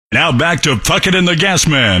Now back to Puckett and the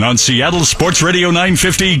Gasman on Seattle Sports Radio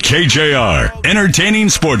 950 KJR. Entertaining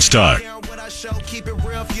sports talk.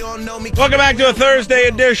 Welcome back to a Thursday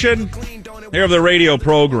edition here of the radio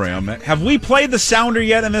program. Have we played the sounder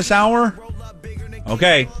yet in this hour?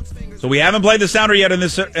 Okay. So we haven't played the sounder yet in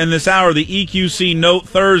this hour, the EQC Note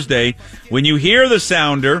Thursday. When you hear the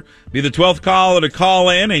sounder, be the 12th caller to call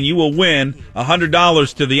in, and you will win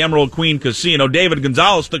 $100 to the Emerald Queen Casino. David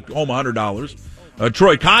Gonzalez took home $100.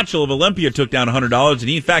 Troy Kochel of Olympia took down $100, and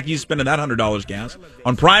in fact, he's spending that $100 gas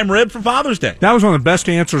on prime rib for Father's Day. That was one of the best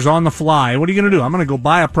answers on the fly. What are you going to do? I'm going to go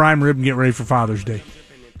buy a prime rib and get ready for Father's Day.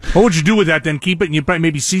 What would you do with that then? Keep it and you probably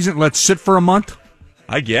maybe season it, let it sit for a month?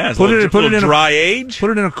 I guess. Put it in dry age?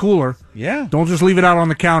 Put it in a cooler. Yeah. Don't just leave it out on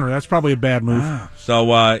the counter. That's probably a bad move. So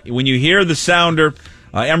when you hear the sounder,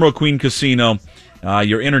 Emerald Queen Casino,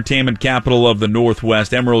 your entertainment capital of the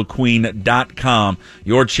Northwest, emeraldqueen.com.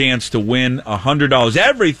 Your chance to win $100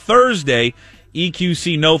 every Thursday,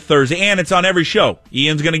 EQC No Thursday, and it's on every show.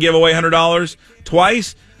 Ian's going to give away $100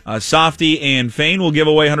 twice. Softy and Fane will give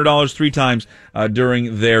away $100 three times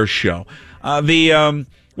during their show.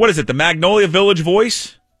 What is it, the Magnolia Village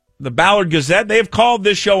Voice? The Ballard Gazette, they have called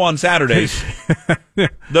this show on Saturdays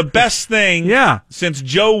the best thing since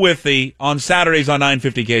Joe Withey on Saturdays on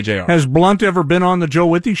 950 KJR. Has Blount ever been on the Joe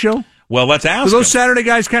Withey show? Well, let's ask Do those him. Saturday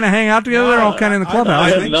guys kind of hang out together? They're all kind of in the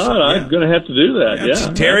clubhouse. I have not. I'm going to have to do that.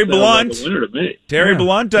 Yeah, Terry Blount. Like a winner to me. Terry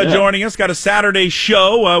Blount joining us. Got a Saturday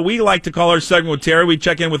show. We like to call our segment with Terry. We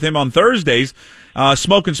check in with him on Thursdays.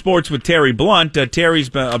 Smoking Sports with Terry Blount. Terry's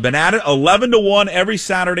been at it 11-1 every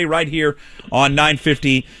Saturday right here on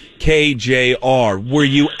 950 KJR. Were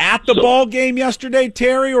you at the ball game yesterday,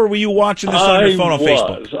 Terry, or were you watching this on your phone on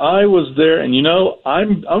Facebook? I was there, and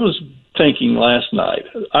I was thinking last night,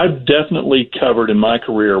 I've definitely covered in my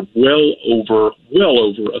career well over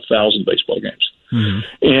 1,000 baseball games. Mm-hmm.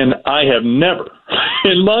 And I have never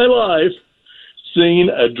in my life seen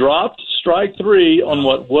a dropped strike three on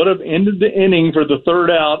what would have ended the inning for the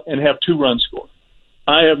third out and have 2 runs scored.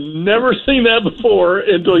 I have never seen that before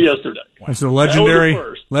until yesterday. That's the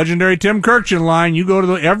legendary Tim Kirchin line.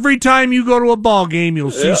 Every time you go to a ball game,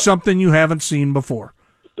 you'll see something you haven't seen before.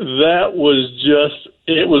 That was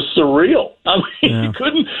it was surreal. I mean,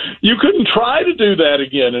 you couldn't try to do that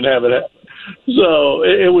again and have it happen. So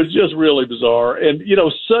it was just really bizarre. And,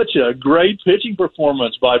 such a great pitching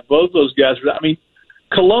performance by both those guys. I mean,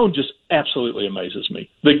 Cologne just absolutely amazes me.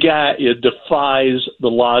 The guy, it defies the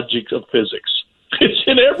logic of physics. It's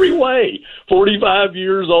in every way. 45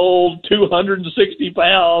 years old, 260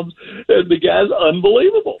 pounds, and the guy's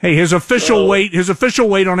unbelievable. Hey, his official weight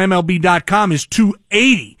on MLB.com is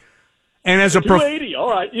 280. And as a 280,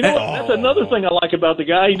 all right. You know what? That's another thing I like about the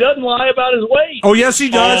guy. He doesn't lie about his weight. Oh, yes,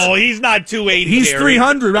 he does. Oh, he's not 280. He's Terry.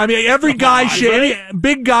 300. I mean, every guy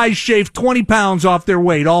big guys shave 20 pounds off their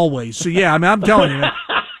weight always. So, yeah, I'm telling you.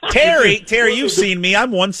 Terry, you've seen me.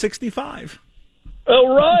 I'm 165.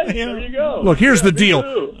 Oh, right. There you go. Look, here's the deal.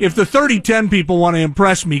 If the 30-10 people want to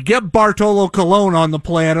impress me, get Bartolo Colon on the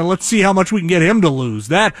plan, and let's see how much we can get him to lose.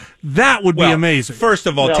 That would be amazing. First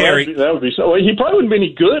of all, Terry... That would be so... He probably wouldn't be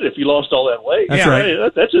any good if he lost all that weight. That's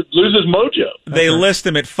right. That just loses mojo. They list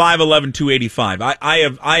him at 5'11", 285.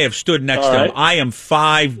 I have stood next to him. I am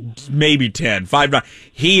 5, maybe 10, 5'9".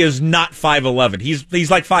 He is not 5'11".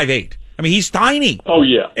 He's like 5'8". I mean, he's tiny. Oh,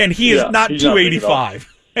 yeah. And he is not 285.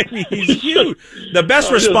 I mean, he's huge. The best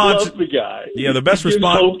response. I love the guy. Yeah, the best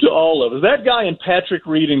response. Hope to all of us. That guy in Patrick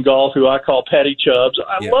Reed in golf, who I call Patty Chubbs.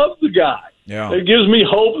 I love the guy. Yeah. It gives me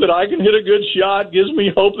hope that I can hit a good shot. Gives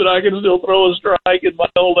me hope that I can still throw a strike in my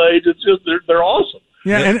old age. It's just they're awesome.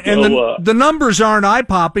 Yeah, and the numbers aren't eye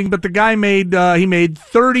popping, but the guy made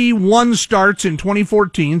 31 starts in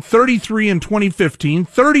 2014, 33 in 2015,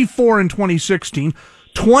 34 in 2016.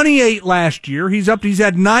 28 last year. He's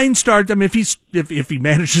had 9 starts. I mean, if he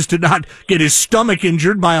manages to not get his stomach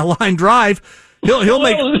injured by a line drive, he'll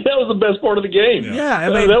make. That was the best part of the game. Yeah, I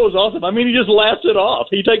mean, that was awesome. I mean, he just laughs it off.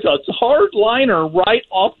 He takes a hard liner right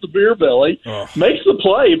off the beer belly, makes the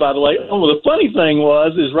play. By the way, the funny thing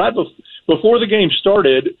is right before the game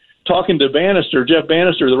started, talking to Jeff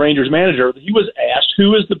Bannister, the Rangers manager, he was asked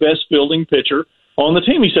who is the best fielding pitcher on the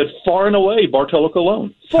team. He said, far and away, Bartolo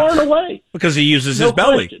Colon. Far and away. Because he uses his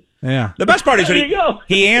belly. Question. Yeah. The best part is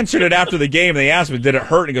he answered it after the game. They asked him, did it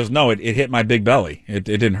hurt? And he goes, no, it hit my big belly. It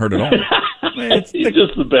didn't hurt at all. He's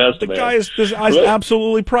just the best, The guy is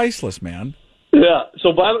absolutely priceless, man. Yeah.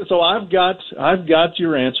 So I've got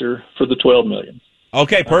your answer for the $12 million.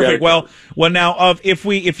 Okay, perfect. Well, now,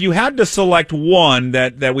 if you had to select one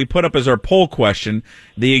that we put up as our poll question,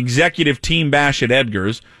 the executive team bash at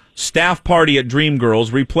Edgar's, staff party at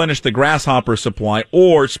Dreamgirls, replenish the grasshopper supply,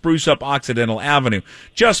 or spruce up Occidental Avenue?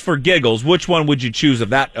 Just for giggles, which one would you choose of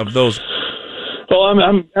those? Well,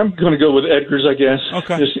 I'm going to go with Edgar's, I guess.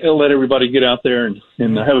 Okay. Just let everybody get out there and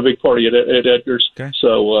have a big party at Edgar's. Okay.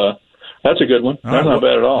 So that's a good one. That's not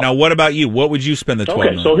bad at all. Now, what about you? What would you spend the $12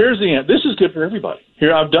 million? So here's the end. This is good for everybody.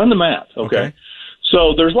 Here, I've done the math. Okay.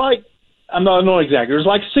 So there's I'm not exactly.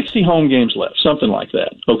 There's 60 home games left, something like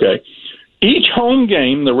that. Okay. Each home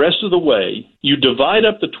game, the rest of the way, you divide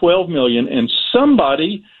up the $12 million, and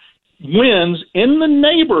somebody wins in the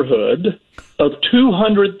neighborhood of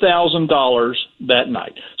 $200,000 that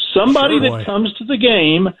night. Somebody that comes to the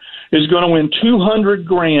game is going to win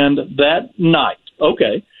 $200,000 that night.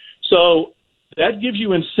 Okay, so that gives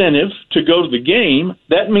you incentive to go to the game.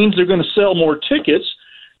 That means they're going to sell more tickets,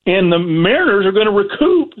 and the Mariners are going to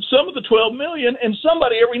recoup some of the $12 million, and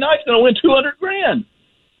somebody every night is going to win $200,000.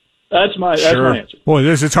 That's my answer. Boy,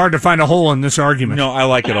 it's hard to find a hole in this argument. No, I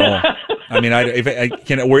like it all. I mean,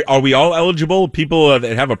 are we all eligible? People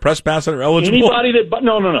that have a press pass are eligible? Anybody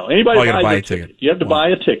no. Anybody that buy a ticket. You have to buy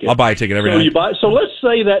a ticket. I'll buy a ticket every night. So let's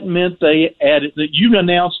say that meant they added that you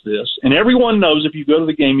announced this, and everyone knows if you go to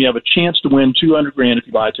the game, you have a chance to win $200,000 if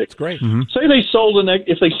you buy a ticket. That's great. Mm-hmm. Say they sold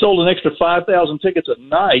if they sold an extra 5,000 tickets a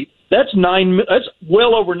night. That's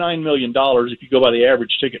well over $9 million if you go by the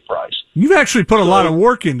average ticket price. You've actually put a lot of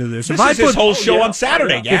work into this. This is his whole show on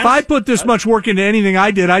Saturday, guys. If I put this much work into anything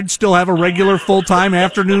I did, I'd still have a regular full-time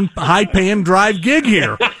afternoon high-paying drive gig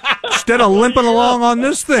here. Instead of limping along on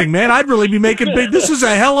this thing, man, I'd really be making big. This is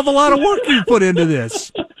a hell of a lot of work you put into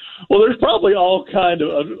this. Well, there's probably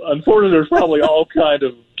unfortunately, there's probably all kind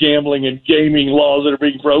of gambling and gaming laws that are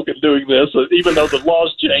being broken doing this, even though the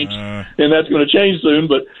laws changed, and that's going to change soon.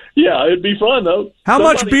 But, yeah, it'd be fun, though. How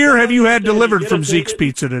much beer have you had delivered from Zeke's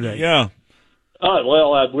Pizza today? Yeah.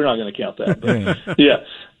 We're not going to count that. But, yeah.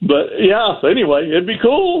 But, yeah, anyway, it'd be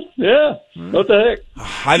cool. Yeah. What the heck?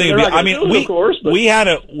 I think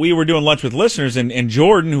we were doing lunch with listeners, and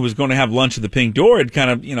Jordan, who was going to have lunch at the Pink Door, had kind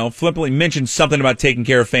of, flippantly mentioned something about taking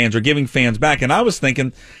care of fans or giving fans back. And I was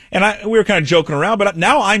thinking, we were kind of joking around, but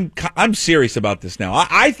now I'm serious about this now.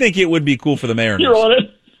 I think it would be cool for the Mariners. You're on it.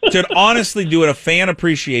 To honestly do it a fan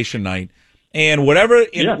appreciation night, and whether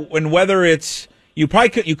it's, you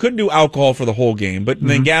couldn't do alcohol for the whole game, but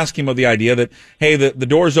then Gas came up with the idea that, hey, the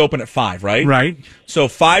doors open at 5, right? Right. So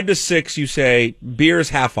 5 to 6, you say beer is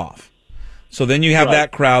half off. So then you have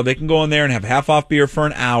that crowd. They can go in there and have half off beer for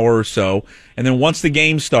an hour or so, and then once the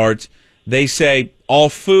game starts, they say all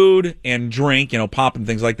food and drink, pop and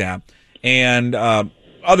things like that, and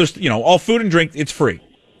others, all food and drink, it's free.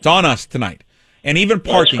 It's on us tonight. And even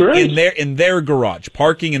parking in their garage.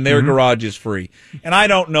 Parking in their garage is free. And I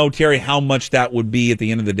don't know, Terry, how much that would be at the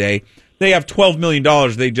end of the day. They have $12 million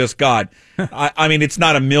they just got. I mean, it's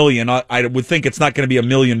not $1 million. I would think it's not going to be $1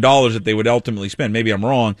 million that they would ultimately spend. Maybe I'm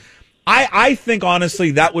wrong. I think, honestly,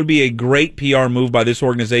 that would be a great PR move by this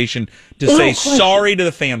organization to say sorry to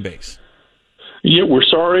the fan base. Yeah, we're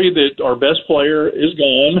sorry that our best player is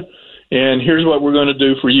gone, and here's what we're going to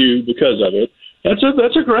do for you because of it.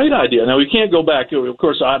 That's a great idea. Now, we can't go back. Of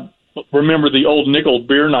course, I remember the old nickel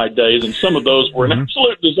beer night days, and some of those were an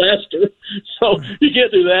absolute disaster. So you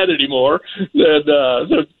can't do that anymore.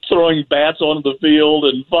 And throwing bats onto the field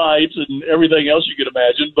and fights and everything else you could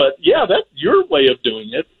imagine. But, yeah, your way of doing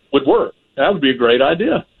it would work. That would be a great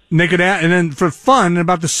idea. They could add, and then for fun,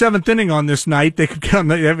 about the 7th inning on this night, they could come.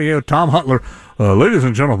 Tom Hutler, ladies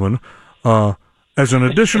and gentlemen, as an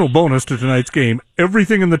additional bonus to tonight's game,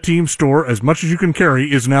 everything in the team store, as much as you can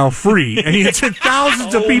carry, is now free. And it's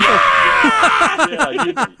thousands of people.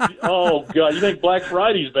 God, you think Black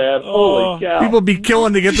Friday's bad? Holy cow. People be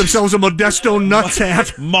killing to get themselves a Modesto nuts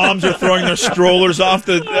hat. Moms are throwing their strollers off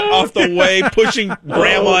the way, pushing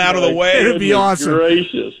grandma out of the way. It'd be awesome.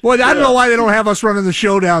 Gracious. Boy, I don't know why they don't have us running the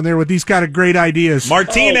show down there with these kind of great ideas.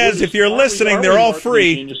 Martinez, if you're listening, they're all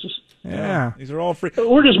free. Geniuses? Yeah. These are all free.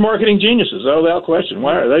 We're just marketing geniuses, without question.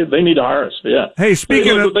 Why are they need to hire us. Yeah. Hey,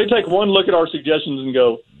 speaking of... They take one look at our suggestions and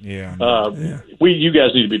go, you guys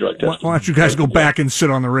need to be drug tested. Why don't you guys go back and sit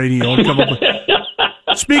on the radio and come up with...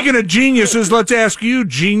 Speaking of geniuses, let's ask you,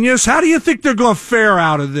 genius, how do you think they're going to fare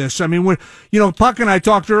out of this? I mean, Puck and I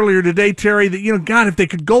talked earlier today, Terry, that, God, if they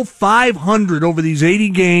could go 500 over these 80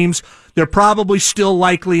 games, they're probably still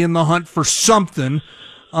likely in the hunt for something.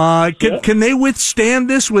 Can they withstand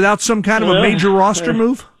this without some kind of a major roster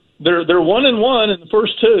move? They're 1-1 in the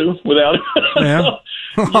first two without it. Yeah.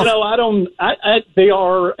 They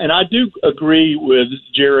are, and I do agree with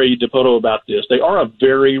Jerry DiPoto about this. They are a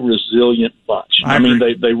very resilient bunch. I mean,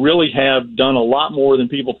 they really have done a lot more than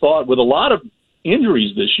people thought with a lot of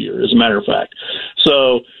injuries this year, as a matter of fact.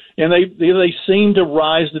 So and they seem to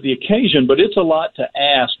rise to the occasion. But it's a lot to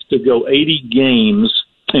ask to go 80 games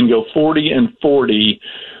and go 40-40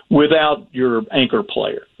 without your anchor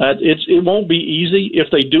player. It won't be easy.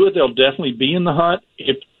 If they do it, they'll definitely be in the hunt.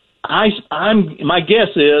 My guess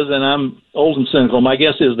is, and I'm old and cynical, my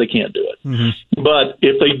guess is they can't do it. Mm-hmm. But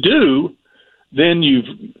if they do, then you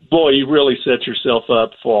really set yourself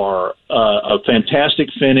up for a fantastic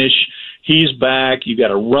finish. He's back. You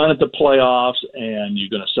got a run at the playoffs, and you're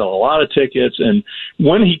going to sell a lot of tickets. And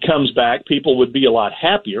when he comes back, people would be a lot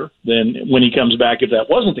happier than when he comes back if that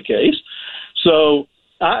wasn't the case. So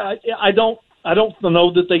I don't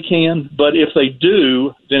know that they can, but if they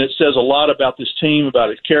do, then it says a lot about this team,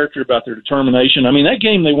 about its character, about their determination. I mean, that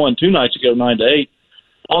game they won 2 nights ago, 9-8,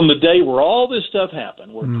 on the day where all this stuff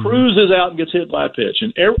happened, where Cruz is out and gets hit by a pitch,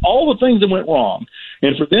 and all the things that went wrong,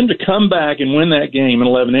 and for them to come back and win that game in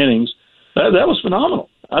 11 innings, that was phenomenal.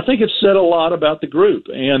 I think it said a lot about the group.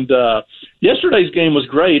 And yesterday's game was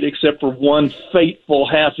great, except for one fateful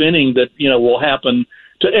half inning that will happen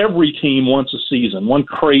to every team once a season, one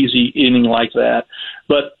crazy inning like that.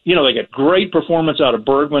 But, they got great performance out of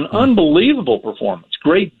Bergman, unbelievable performance,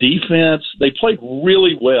 great defense. They played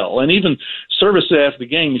really well. And even Service after the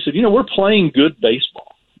game, he said, we're playing good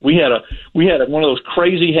baseball. We had one of those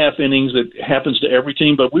crazy half innings that happens to every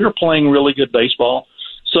team, but we were playing really good baseball.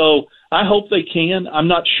 So I hope they can. I'm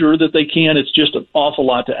not sure that they can. It's just an awful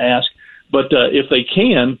lot to ask. But if they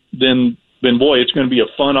can, then boy, it's going to be a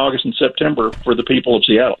fun August and September for the people of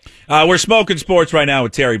Seattle. We're smoking sports right now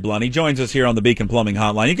with Terry Blount. He joins us here on the Beacon Plumbing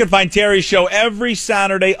Hotline. You can find Terry's show every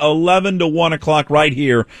Saturday, 11 to 1 o'clock, right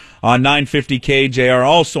here on 950 KJR.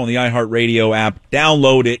 Also on the iHeartRadio app.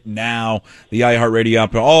 Download it now. The iHeartRadio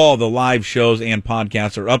app. All the live shows and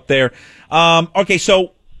podcasts are up there. Okay,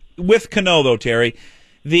 so with Cano, though, Terry,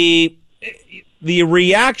 the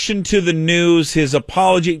reaction to the news, his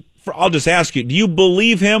apology, I'll just ask you, do you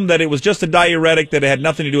believe him that it was just a diuretic, that it had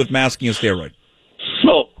nothing to do with masking a steroid?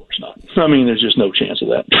 No, of course not. I mean, there's just no chance of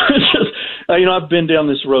that. I've been down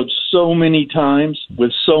this road so many times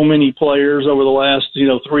with so many players over the last, 3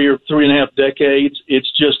 or 3.5 decades.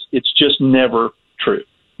 It's just never true.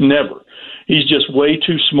 Never. He's just way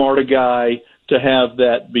too smart a guy to have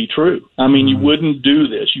that be true. I mean, you wouldn't do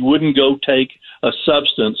this. You wouldn't go take a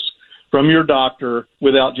substance from your doctor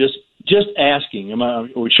without just asking, are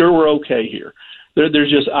we sure we're okay here?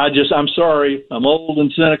 I'm sorry, I'm old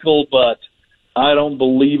and cynical, but I don't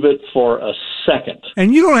believe it for a second.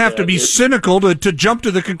 And you don't have to be cynical to jump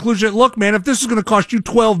to the conclusion, look, man, if this is going to cost you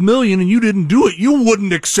 $12 million and you didn't do it, you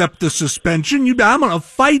wouldn't accept the suspension. I'm going to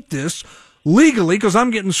fight this legally because I'm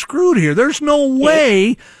getting screwed here. There's no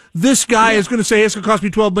way this guy is going to say it's going to cost me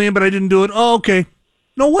 $12 million, but I didn't do it. Oh, okay.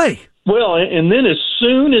 No way. Well, and then as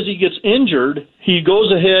soon as he gets injured, he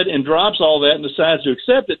goes ahead and drops all that and decides to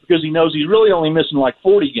accept it because he knows he's really only missing like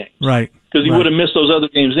 40 games. Right. Because he would have missed those other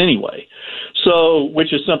games anyway. So,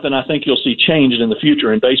 which is something I think you'll see changed in the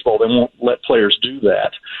future in baseball. They won't let players do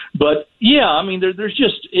that. But yeah, I mean,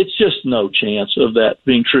 it's just no chance of that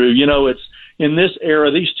being true. It's in this era,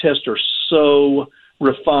 these tests are so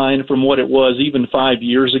refined from what it was even 5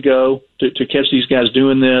 years ago to catch these guys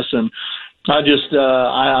doing this. And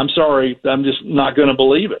I'm sorry, I'm just not going to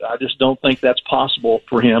believe it. I just don't think that's possible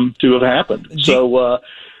for him to have happened. So,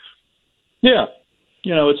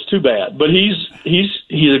 it's too bad. But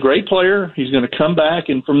he's a great player. He's going to come back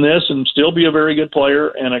and from this and still be a very good player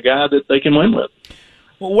and a guy that they can win with.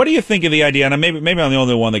 Well, what do you think of the idea, and maybe I'm the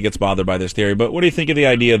only one that gets bothered by this theory, but what do you think of the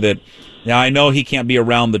idea that, I know he can't be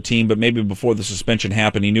around the team, but maybe before the suspension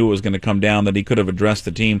happened, he knew it was going to come down, that he could have addressed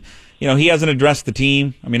the team. He hasn't addressed the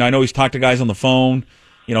team. I mean, I know he's talked to guys on the phone.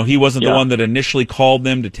 He wasn't the one that initially called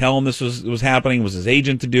them to tell them this was happening. It was his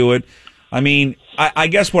agent to do it. I mean, I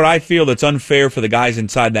guess what I feel that's unfair for the guys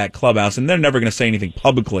inside that clubhouse, and they're never going to say anything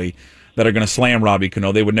publicly that are going to slam Robbie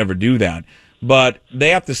Cano. They would never do that. But they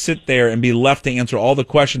have to sit there and be left to answer all the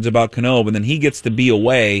questions about Cano, and then he gets to be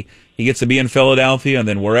away. He gets to be in Philadelphia, and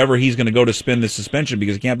then wherever he's going to go to spend the suspension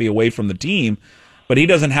because he can't be away from the team. But he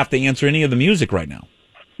doesn't have to answer any of the music right now.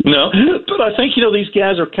 No, but I think, these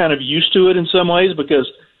guys are kind of used to it in some ways because,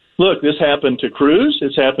 look, this happened to Cruz.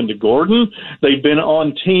 It's happened to Gordon. They've been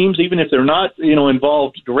on teams, even if they're not,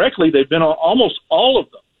 involved directly, they've been on almost all of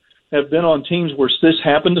them. Have been on teams where this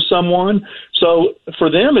happened to someone. So for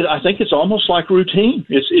them, I think it's almost like routine.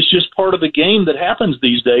 It's just part of the game that happens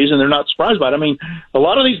these days, and they're not surprised by it. I mean, a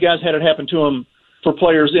lot of these guys had it happen to them for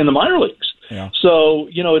players in the minor leagues. Yeah. So,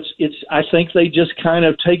 I think they just kind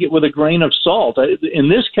of take it with a grain of salt. In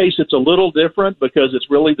this case, it's a little different because it's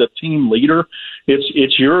really the team leader.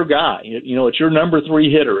 It's your guy. It's your number 3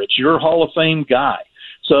 hitter. It's your Hall of Fame guy.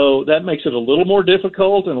 So that makes it a little more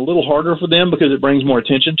difficult and a little harder for them because it brings more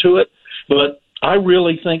attention to it. But I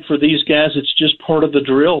really think for these guys, it's just part of the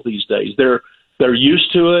drill these days. They're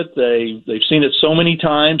used to it. They've seen it so many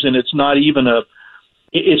times, and it's not even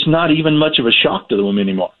much of a shock to them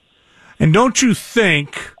anymore. And don't you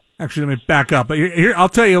think? Actually, let me back up. Here, I'll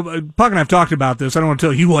tell you. Puck and I've talked about this. I don't want to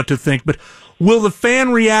tell you what to think, but will the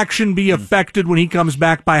fan reaction be affected when he comes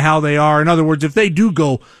back by how they are? In other words, if they do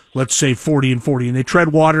go, let's say 40-40, and they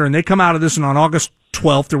tread water, and they come out of this, and on August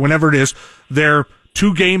 12th or whenever it is, they're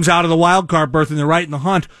 2 games out of the wild card berth and they're right in the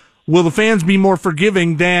hunt. Will the fans be more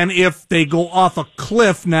forgiving than if they go off a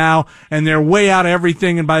cliff now and they're way out of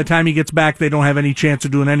everything, and by the time he gets back, they don't have any chance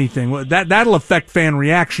of doing anything? That'll affect fan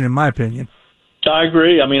reaction, in my opinion. I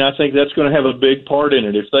agree. I mean, I think that's going to have a big part in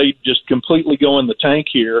it. If they just completely go in the tank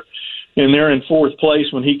here and they're in 4th place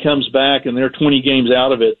when he comes back and they're 20 games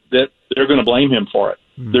out of it, that they're going to blame him for it.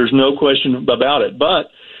 There's no question about it. But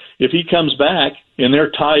if he comes back and they're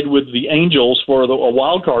tied with the Angels for a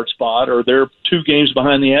wild card spot, or they're 2 games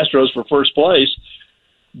behind the Astros for first place,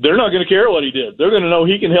 they're not going to care what he did. They're going to know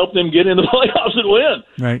he can help them get in the playoffs and win.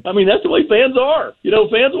 Right. I mean, that's the way fans are.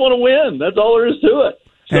 Fans want to win. That's all there is to it.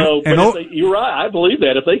 So, you're right. I believe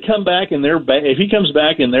that if they come back and if he comes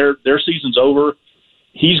back and their season's over,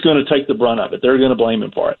 he's going to take the brunt of it. They're going to blame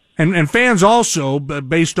him for it. And fans also,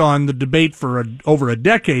 based on the debate for over a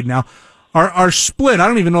decade now, are split. I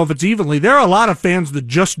don't even know if it's evenly. There are a lot of fans that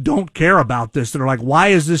just don't care about this. That are like, why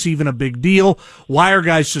is this even a big deal? Why are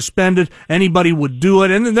guys suspended? Anybody would do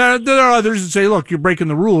it. And then there are others that say, look, you're breaking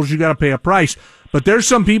the rules. You got to pay a price. But there's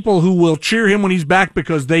some people who will cheer him when he's back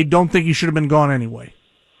because they don't think he should have been gone anyway.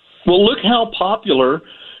 Well, look how popular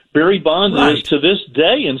Barry Bonds is to this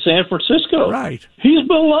day in San Francisco. Right. He's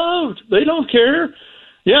beloved. They don't care.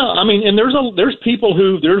 Yeah, I mean, and there's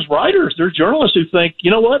people there's writers, there's journalists who think,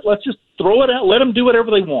 you know what, let's just throw it out, let them do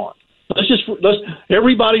whatever they want.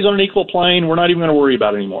 Everybody's on an equal plane. We're not even going to worry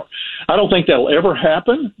about it anymore. I don't think that'll ever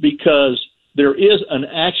happen because there is an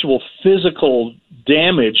actual physical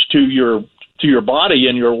damage to your body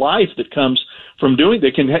and your life that comes from doing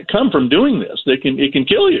this. It can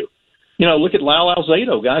kill you. Look at Lyle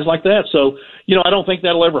Alzado, guys like that. So, I don't think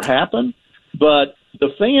that'll ever happen. But the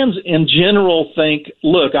fans in general think,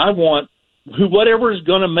 look, I want whatever is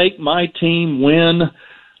going to make my team win.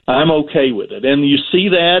 I'm okay with it. And you see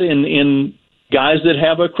that in guys that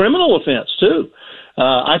have a criminal offense too.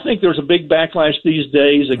 I think there's a big backlash these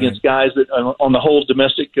days against guys that on the whole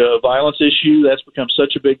domestic violence issue. That's become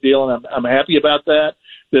such a big deal, and I'm happy about that.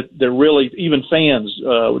 That they're really, even fans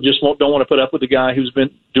just don't want to put up with the guy who's been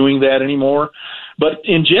doing that anymore. But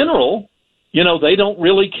in general, they don't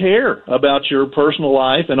really care about your personal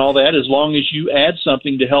life and all that as long as you add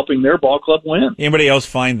something to helping their ball club win. Anybody else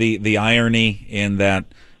find the irony in that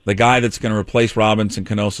the guy that's going to replace Robinson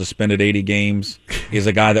Cano suspended 80 games is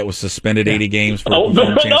a guy that was suspended 80 games for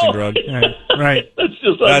chasing drugs? Right. That's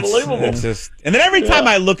just unbelievable. And then every time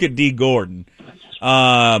I look at D. Gordon,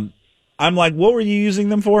 I'm like, what were you using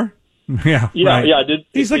them for? Yeah.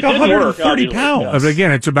 He's like 130 pounds. But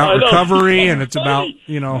again, it's about recovery, and it's about,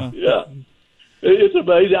 Yeah. It's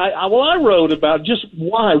amazing. I wrote about just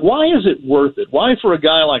why. Why is it worth it? Why, for a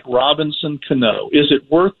guy like Robinson Cano, is it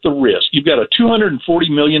worth the risk? You've got a $240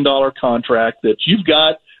 million contract that you've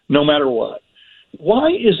got no matter what. Why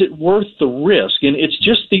is it worth the risk? And it's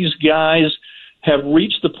just these guys have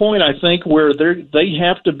reached the point, I think, where they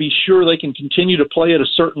have to be sure they can continue to play at a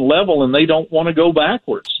certain level, and they don't want to go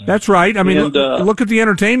backwards. That's right. I mean, look at the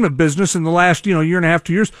entertainment business in the last year and a half,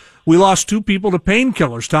 2 years. We lost 2 people to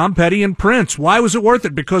painkillers, Tom Petty and Prince. Why was it worth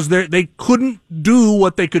it? Because they couldn't do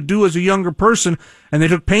what they could do as a younger person, and they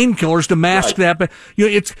took painkillers to mask that. But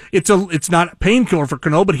it's not a painkiller for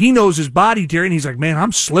Cano, but he knows his body, Terry, and he's like, man,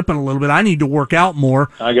 I'm slipping a little bit. I need to work out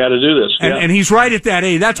more. I got to do this. And he's right at that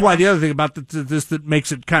age. That's why the other thing about this that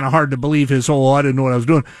makes it kind of hard to believe his whole, I didn't know what I was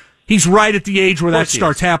doing. He's right at the age where that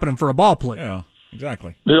starts happening for a ball player. Yeah.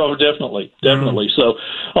 Exactly. Oh, definitely. So,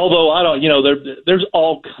 although I don't, there's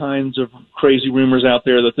all kinds of crazy rumors out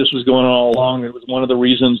there that this was going on all along. It was one of the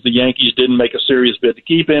reasons the Yankees didn't make a serious bid to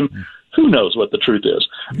keep him. Who knows what the truth is?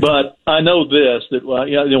 But I know this,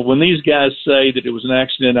 that when these guys say that it was an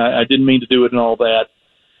accident, I didn't mean to do it and all that,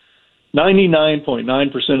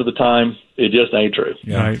 99.9% of the time, it just ain't true.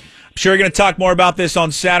 Yeah. Right. I'm sure you're going to talk more about this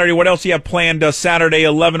on Saturday. What else do you have planned Saturday,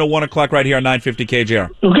 11 to 1 o'clock right here on 950 KJR?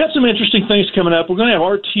 We've got some interesting things coming up. We're going to have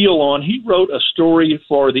Art Teal on. He wrote a story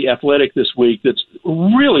for The Athletic this week that's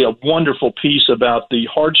really a wonderful piece about the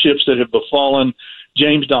hardships that have befallen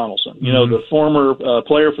James Donaldson, the former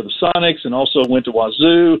player for the Sonics and also went to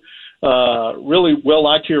Wazoo. really well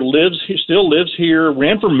liked here, he still lives here,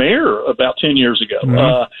 ran for mayor about 10 years ago.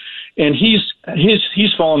 Mm-hmm. And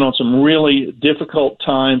he's fallen on some really difficult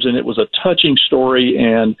times, and it was a touching story.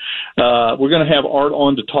 And we're going to have Art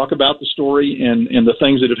on to talk about the story and the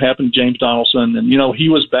things that have happened to James Donaldson. And, he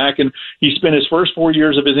was back, and he spent his first 4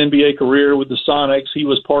 years of his NBA career with the Sonics. He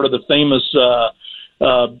was part of the famous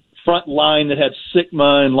front line that had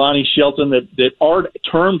Sigma and Lonnie Shelton that Art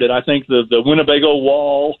termed it, I think, the Winnebago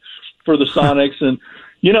Wall for the Sonics. And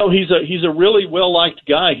he's a really well-liked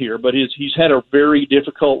guy here, but he's had a very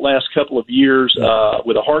difficult last couple of years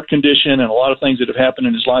with a heart condition and a lot of things that have happened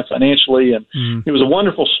in his life financially. And it was a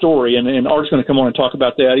wonderful story, and Art's going to come on and talk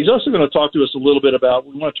about that. He's also going to talk to us a little bit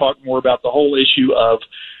we want to talk more about the whole issue of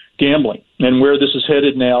gambling and where this is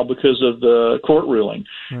headed now because of the court ruling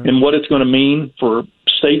and what it's going to mean for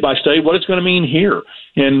state by state, what it's going to mean here.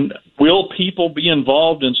 And will people be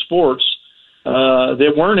involved in sports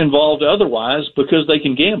that weren't involved otherwise because they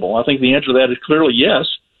can gamble? I think the answer to that is clearly yes,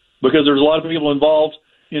 because there's a lot of people involved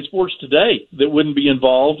in sports today that wouldn't be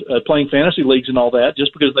involved playing fantasy leagues and all that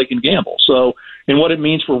just because they can gamble. So, and what it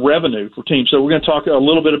means for revenue for teams. So we're going to talk a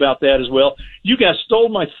little bit about that as well. You guys stole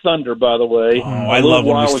my thunder, by the way. Oh, I love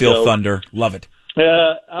when we steal thunder. Love it.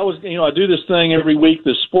 I do this thing every week.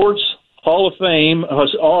 The Sports Hall of Fame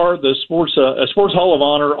are the Sports Hall of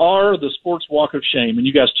Honor are the Sports Walk of Shame, and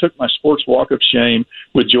you guys took my Sports Walk of Shame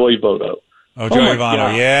with Joey Votto. Oh, Joey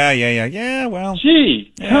Votto, yeah. Well,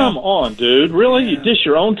 gee, come on, dude. Really, you dish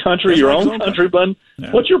your own country, your own countryman.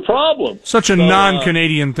 Yeah. What's your problem? Such a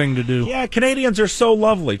non-Canadian thing to do. Yeah, Canadians are so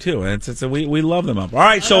lovely too. We love them up. All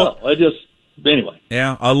right, so anyway.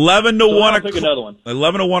 Yeah, 11 to 1 o'clock. Pick another one.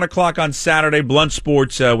 11 to 1 o'clock on Saturday. Blount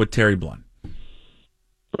Sports with Terry Blount.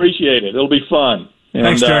 Appreciate it. It'll be fun. And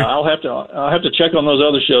thanks, Terry. I'll have to check on those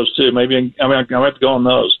other shows too. Maybe I'll have to go on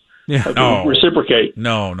those. Yeah. Reciprocate.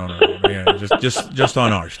 No. Yeah, just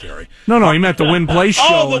on ours, Terry. No. He meant the Win Play show.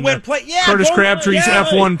 Oh, the Win Play. Yeah. Curtis Crabtree's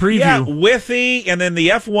F1 preview. Yeah, Withy, and then the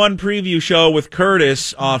F1 preview show with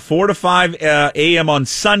Curtis 4 to 5 a.m. on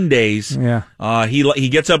Sundays. Yeah. He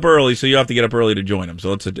gets up early, so you have to get up early to join him.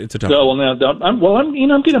 So it's a tough. So now I'm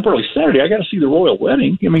getting up early Saturday. I got to see the royal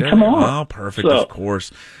wedding. I mean, come on. Oh, perfect. Of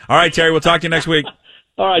course. All right, Terry. We'll talk to you next week.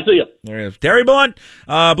 All right, see ya. There he is. Terry Blount.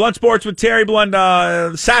 Blount Sports with Terry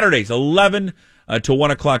Blount. Saturdays, 11 to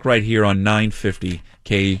 1 o'clock right here on 950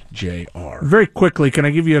 KJR. Very quickly, can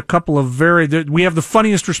I give you a couple of we have the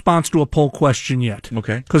funniest response to a poll question yet.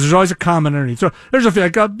 Okay. Because there's always a comment underneath. So there's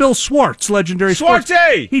Bill Swartz, legendary sports.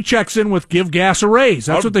 He checks in with give gas a raise.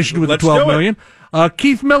 That's what they should do with the $12 million.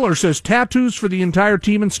 Keith Miller says tattoos for the entire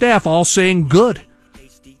team and staff, all saying good.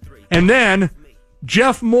 And then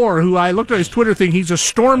Jeff Moore, who I looked at his Twitter thing, he's a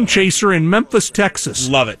storm chaser in Memphis, Texas.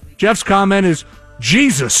 Love it. Jeff's comment is,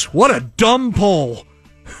 Jesus, what a dumb poll.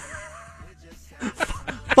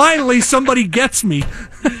 Finally, somebody gets me.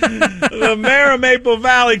 The mayor of Maple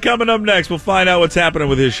Valley coming up next. We'll find out what's happening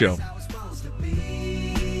with his show.